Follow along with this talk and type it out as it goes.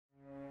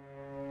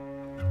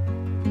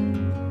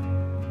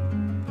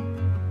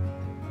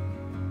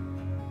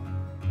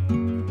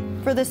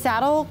For the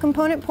saddle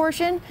component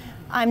portion,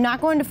 I'm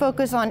not going to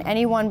focus on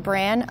any one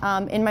brand.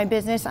 In my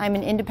business, I'm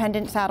an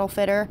independent saddle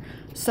fitter,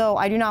 so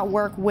I do not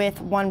work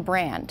with one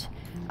brand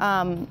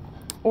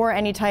or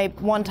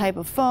one type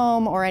of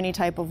foam or any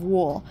type of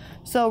wool.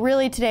 So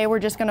really today we're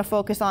just going to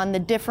focus on the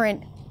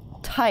different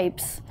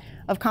types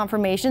of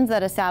conformations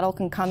that a saddle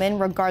can come in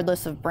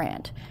regardless of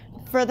brand.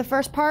 For the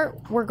first part,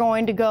 we're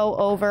going to go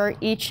over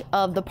each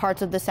of the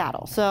parts of the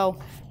saddle. So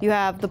you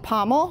have the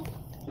pommel,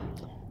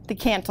 the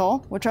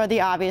cantle, which are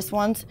the obvious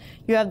ones.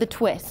 You have the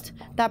twist.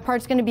 That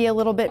part's going to be a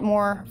little bit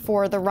more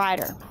for the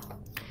rider.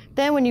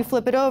 Then when you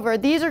flip it over,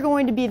 these are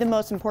going to be the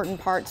most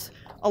important parts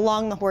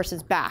along the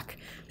horse's back.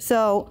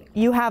 So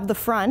you have the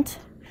front,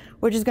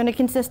 which is going to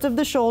consist of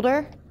the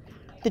shoulder,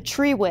 the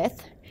tree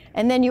width,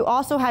 and then you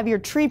also have your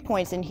tree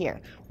points in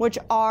here, which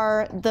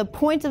are the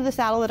points of the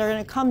saddle that are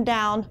going to come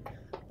down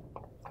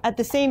at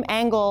the same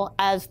angle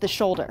as the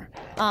shoulder.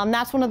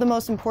 That's one of the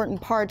most important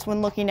parts when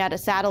looking at a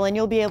saddle, and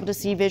you'll be able to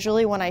see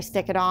visually when I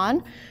stick it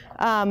on.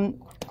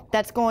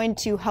 That's going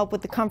to help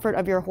with the comfort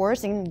of your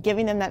horse and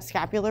giving them that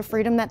scapular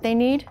freedom that they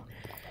need.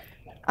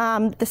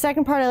 The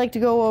second part I like to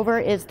go over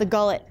is the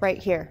gullet right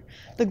here.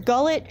 The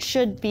gullet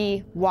should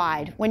be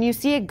wide. When you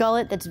see a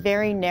gullet that's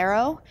very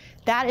narrow,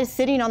 that is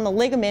sitting on the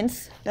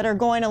ligaments that are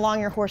going along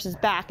your horse's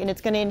back, and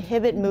it's going to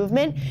inhibit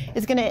movement.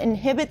 It's going to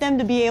inhibit them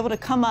to be able to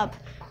come up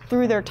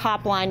through their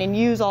top line and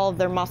use all of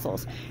their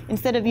muscles.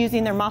 Instead of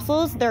using their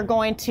muscles, they're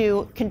going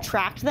to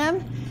contract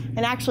them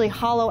and actually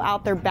hollow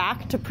out their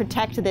back to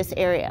protect this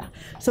area.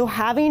 So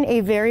having a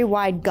very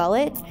wide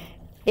gullet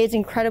is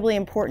incredibly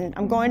important.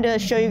 I'm going to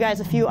show you guys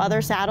a few other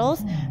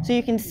saddles so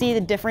you can see the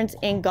difference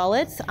in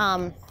gullets.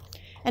 And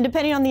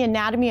depending on the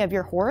anatomy of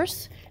your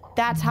horse,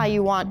 that's how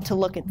you want to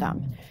look at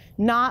them.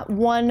 Not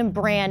one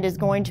brand is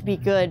going to be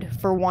good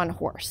for one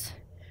horse.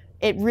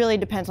 It really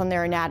depends on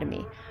their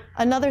anatomy.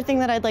 Another thing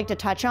that I'd like to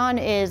touch on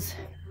is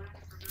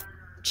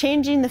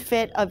changing the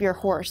fit of your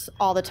horse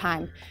all the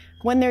time.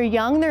 When they're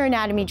young, their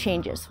anatomy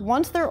changes.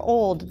 Once they're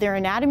old, their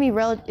anatomy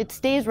it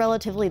stays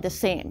relatively the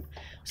same.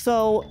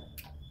 So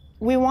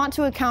we want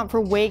to account for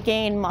weight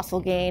gain,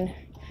 muscle gain,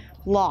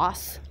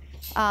 loss,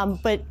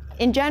 but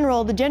in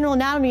general, the general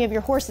anatomy of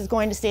your horse is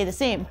going to stay the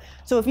same.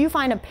 So if you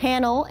find a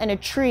panel and a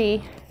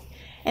tree,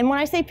 and when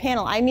I say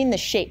panel, I mean the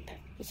shape.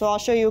 So I'll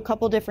show you a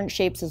couple different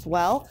shapes as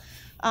well.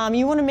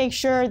 You want to make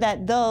sure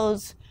that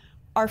those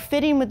are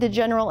fitting with the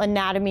general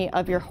anatomy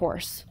of your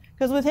horse.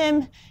 Because with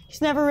him,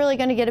 he's never really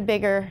going to get a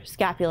bigger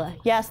scapula.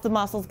 Yes, the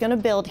muscle's going to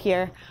build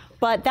here,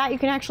 but that you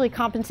can actually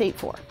compensate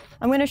for.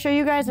 I'm going to show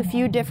you guys a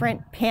few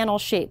different panel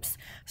shapes.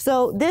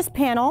 So this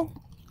panel,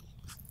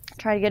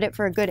 try to get it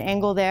for a good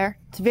angle there.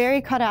 It's very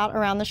cut out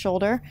around the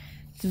shoulder.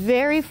 It's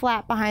very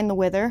flat behind the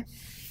wither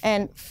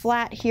and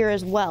flat here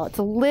as well. It's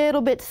a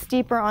little bit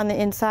steeper on the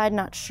inside.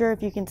 Not sure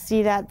if you can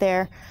see that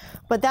there,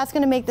 but that's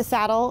going to make the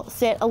saddle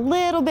sit a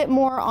little bit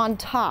more on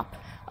top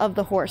of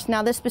the horse.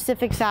 Now this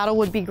specific saddle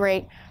would be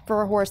great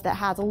for a horse that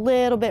has a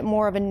little bit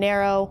more of a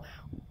narrow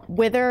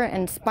wither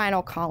and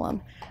spinal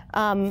column.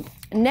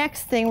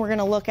 Next thing we're going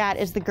to look at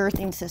is the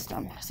girthing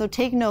system. So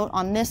take note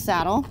on this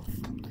saddle,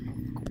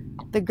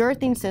 the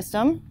girthing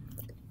system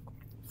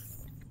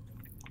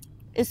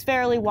is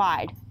fairly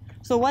wide.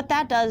 So what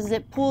that does is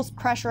it pulls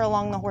pressure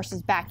along the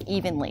horse's back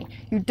evenly.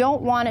 You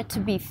don't want it to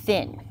be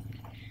thin.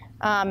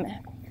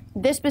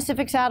 This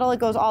specific saddle, it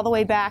goes all the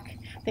way back.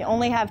 They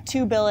only have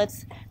 2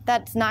 billets.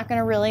 That's not going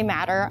to really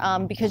matter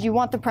because you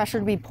want the pressure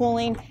to be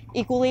pulling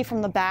equally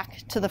from the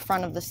back to the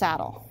front of the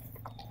saddle.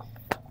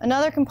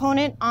 Another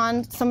component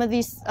on some of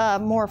these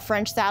more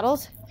French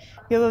saddles,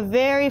 you have a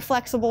very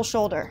flexible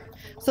shoulder.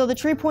 So the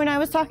tree point I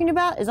was talking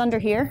about is under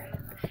here.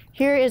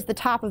 Here is the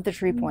top of the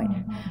tree point.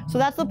 So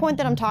that's the point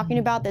that I'm talking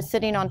about that's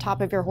sitting on top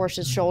of your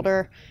horse's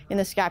shoulder in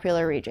the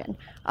scapular region.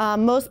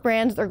 Most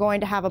brands are going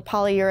to have a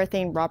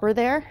polyurethane rubber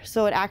there,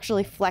 so it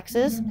actually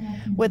flexes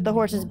with the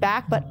horse's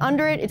back, but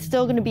under it, it's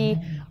still going to be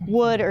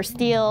wood or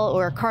steel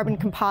or carbon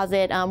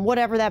composite,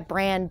 whatever that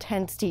brand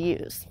tends to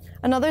use.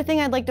 Another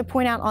thing I'd like to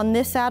point out on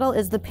this saddle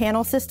is the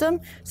panel system.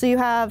 So you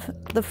have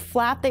the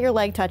flap that your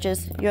leg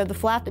touches, you have the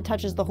flap that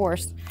touches the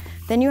horse,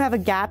 then you have a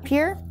gap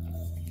here,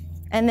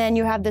 and then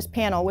you have this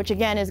panel, which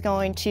again is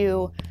going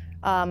to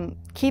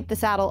keep the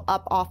saddle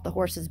up off the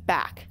horse's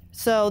back.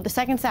 So the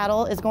second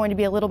saddle is going to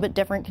be a little bit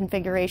different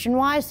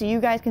configuration-wise, so you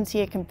guys can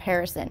see a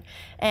comparison.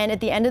 And at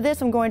the end of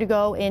this, I'm going to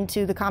go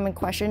into the common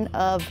question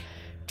of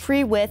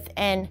tree width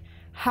and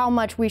how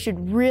much we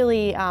should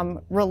really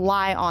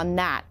rely on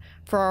that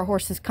for our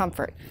horse's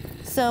comfort.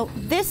 So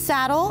this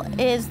saddle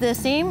is the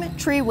same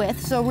tree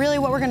width, so really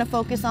what we're going to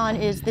focus on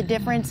is the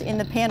difference in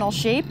the panel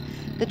shape,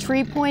 the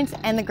tree points,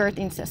 and the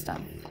girthing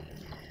system.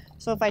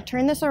 So if I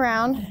turn this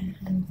around,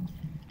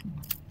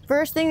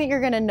 first thing that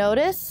you're going to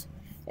notice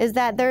is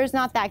that there is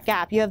not that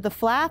gap. You have the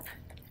flap,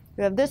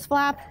 you have this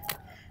flap,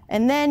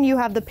 and then you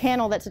have the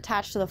panel that's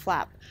attached to the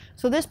flap.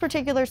 So this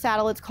particular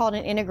saddle, it's called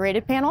an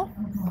integrated panel,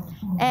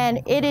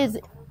 and it is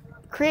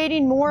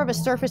creating more of a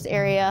surface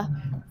area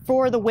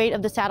for the weight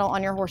of the saddle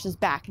on your horse's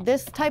back.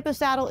 This type of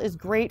saddle is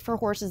great for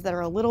horses that are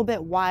a little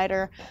bit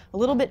wider, a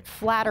little bit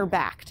flatter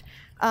backed.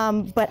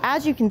 But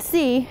as you can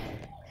see,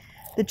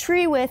 the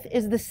tree width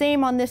is the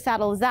same on this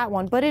saddle as that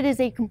one, but it is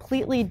a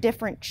completely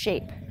different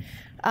shape.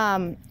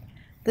 The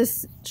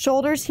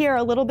shoulders here are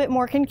a little bit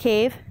more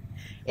concave.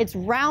 It's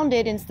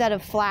rounded instead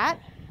of flat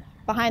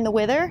behind the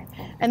wither.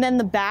 And then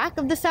the back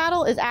of the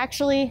saddle is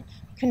actually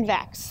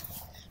convex.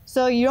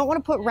 So you don't want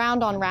to put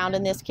round on round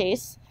in this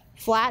case.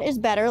 Flat is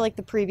better, like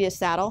the previous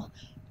saddle.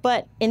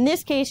 But in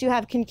this case, you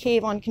have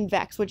concave on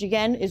convex, which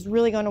again is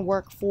really going to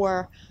work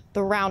for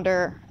the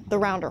rounder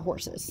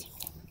horses.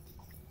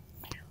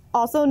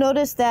 Also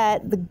notice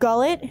that the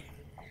gullet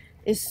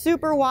is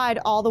super wide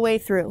all the way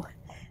through.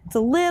 It's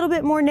a little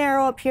bit more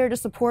narrow up here to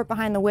support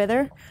behind the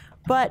wither,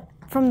 but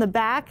from the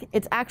back,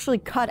 it's actually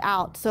cut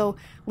out. So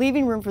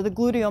leaving room for the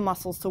gluteal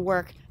muscles to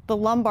work. The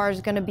lumbar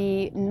is going to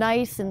be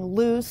nice and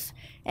loose,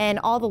 and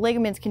all the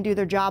ligaments can do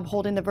their job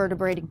holding the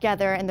vertebrae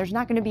together, and there's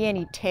not going to be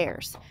any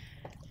tears.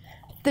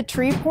 The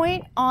tree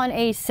point on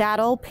a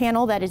saddle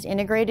panel that is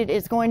integrated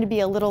is going to be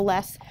a little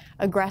less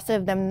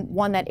aggressive than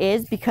one that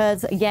is,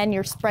 because again,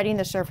 you're spreading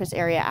the surface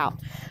area out.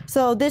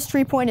 So this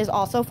tree point is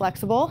also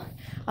flexible,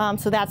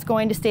 so that's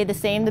going to stay the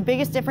same. The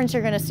biggest difference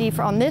you're going to see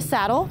from this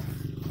saddle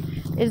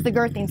is the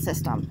girthing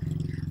system.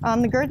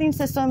 The girthing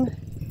system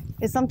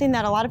is something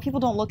that a lot of people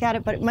don't look at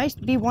it, but it might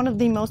be one of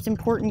the most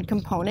important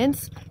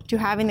components to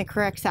having the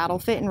correct saddle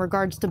fit in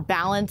regards to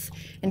balance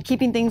and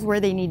keeping things where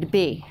they need to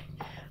be.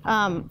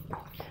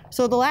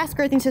 So the last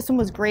girthing system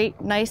was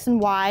great, nice and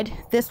wide.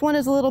 This one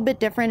is a little bit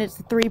different. It's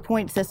a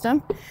 3-point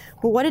system.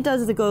 But what it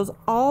does is it goes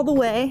all the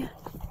way,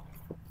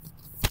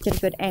 get a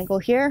good angle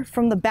here,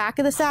 from the back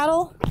of the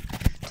saddle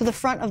to the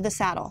front of the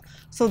saddle.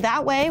 So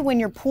that way, when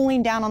you're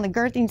pulling down on the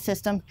girthing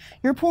system,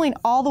 you're pulling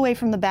all the way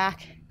from the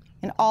back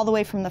and all the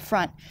way from the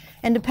front.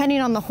 And depending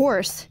on the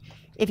horse,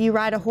 if you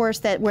ride a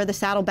horse where the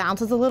saddle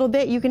bounces a little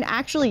bit, you can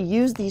actually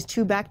use these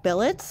 2 back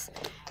billets,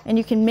 and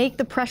you can make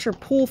the pressure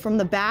pull from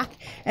the back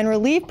and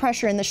relieve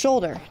pressure in the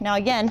shoulder. Now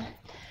again,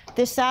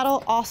 this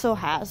saddle also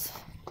has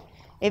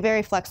a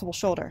very flexible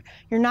shoulder.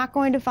 You're not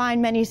going to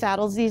find many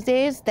saddles these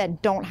days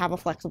that don't have a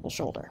flexible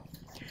shoulder.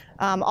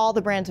 All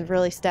the brands have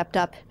really stepped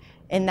up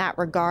in that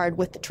regard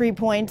with the tree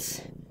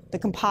points, the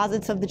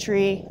composites of the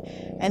tree,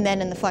 and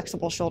then in the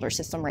flexible shoulder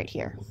system right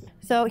here.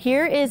 So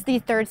here is the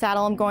third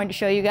saddle I'm going to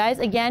show you guys.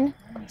 Again,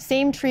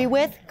 same tree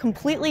width,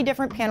 completely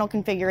different panel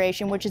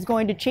configuration, which is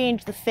going to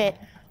change the fit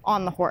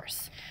on the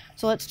horse.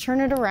 So let's turn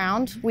it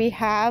around. We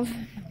have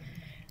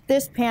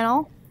this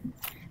panel.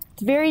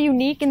 It's very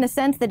unique in the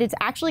sense that it's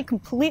actually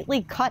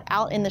completely cut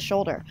out in the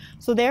shoulder.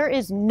 So there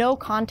is no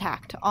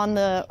contact on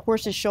the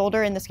horse's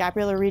shoulder in the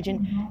scapular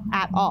region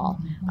at all.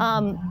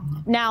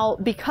 Now,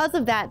 because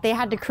of that, they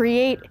had to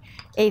create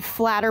a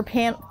flatter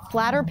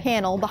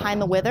panel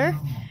behind the wither.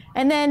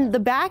 And then the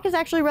back is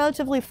actually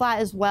relatively flat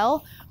as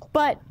well,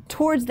 but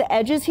towards the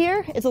edges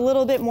here, it's a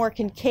little bit more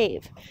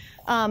concave.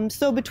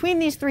 So between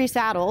these 3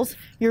 saddles,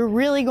 you're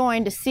really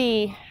going to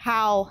see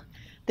how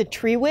the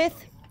tree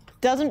width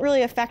doesn't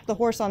really affect the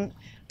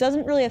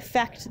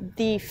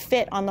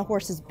fit on the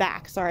horse's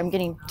back. Sorry, I'm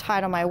getting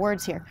tied on my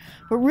words here.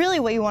 But really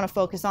what you want to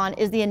focus on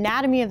is the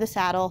anatomy of the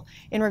saddle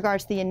in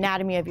regards to the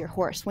anatomy of your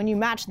horse. When you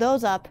match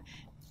those up,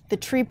 the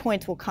tree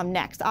points will come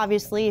next.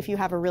 Obviously, if you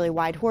have a really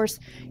wide horse,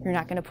 you're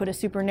not going to put a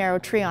super narrow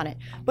tree on it.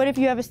 But if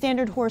you have a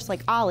standard horse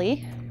like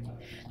Ollie,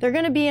 they're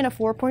going to be in a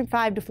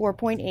 4.5 to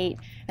 4.8,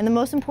 and the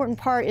most important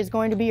part is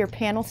going to be your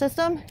panel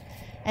system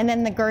and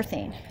then the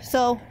girthing.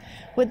 So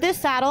with this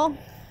saddle,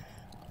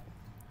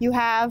 you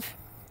have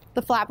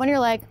the flap on your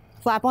leg,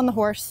 flap on the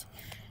horse.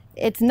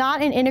 It's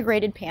not an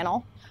integrated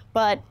panel,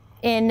 but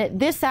in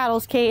this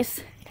saddle's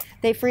case,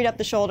 they freed up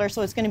the shoulder,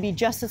 so it's going to be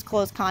just as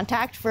close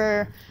contact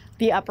for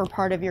the upper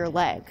part of your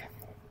leg.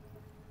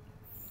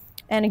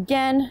 And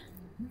again,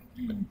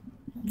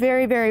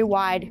 very, very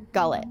wide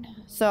gullet.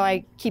 So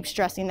I keep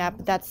stressing that,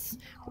 but that's,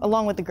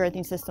 along with the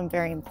girthing system,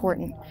 very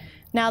important.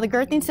 Now the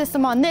girthing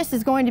system on this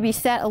is going to be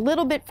set a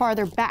little bit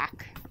farther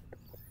back.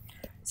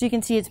 So you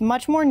can see it's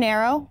much more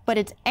narrow, but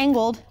it's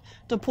angled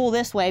to pull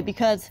this way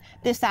because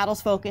this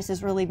saddle's focus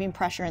is relieving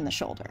pressure in the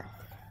shoulder.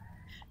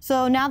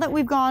 So now that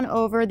we've gone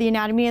over the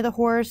anatomy of the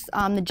horse,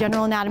 the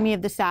general anatomy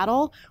of the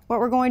saddle, what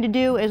we're going to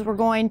do is we're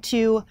going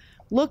to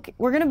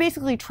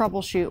basically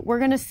troubleshoot. We're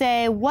going to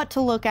say what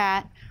to look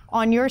at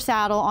on your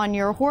saddle, on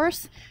your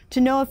horse,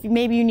 to know if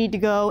maybe you need to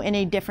go in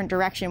a different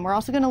direction. We're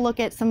also going to look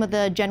at some of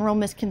the general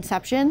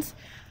misconceptions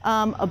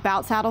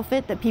about saddle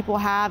fit that people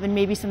have, and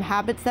maybe some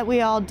habits that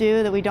we all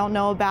do that we don't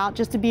know about,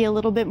 just to be a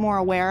little bit more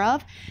aware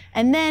of.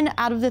 And then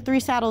out of the 3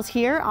 saddles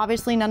here,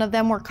 obviously none of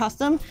them were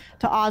custom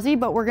to Aussie,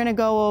 but we're going to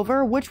go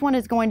over which one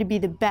is going to be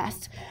the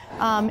best.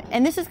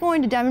 And this is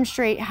going to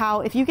demonstrate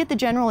how if you get the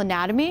general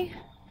anatomy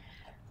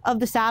of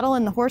the saddle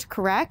and the horse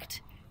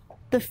correct,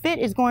 the fit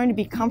is going to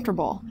be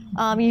comfortable.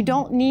 You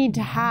don't need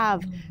to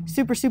have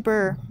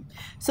super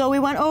So we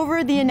went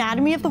over the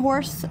anatomy of the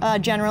horse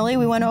generally.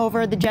 We went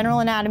over the general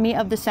anatomy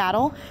of the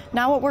saddle.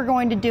 Now what we're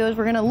going to do is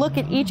we're going to look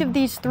at each of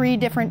these 3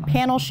 different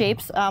panel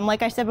shapes.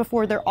 Like I said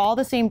before, they're all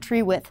the same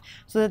tree width,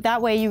 so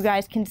that way you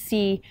guys can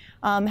see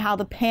how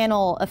the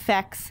panel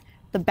affects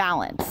the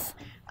balance.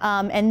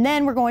 And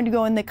then we're going to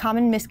go in the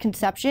common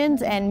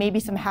misconceptions and maybe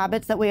some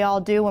habits that we all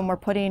do when we're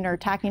putting or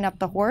tacking up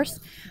the horse,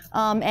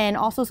 and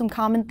also some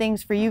common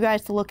things for you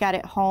guys to look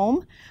at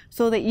home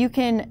so that you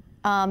can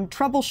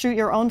troubleshoot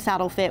your own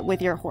saddle fit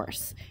with your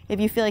horse. If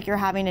you feel like you're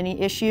having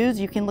any issues,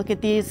 you can look at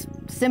these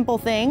simple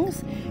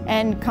things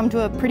and come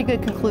to a pretty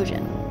good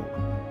conclusion.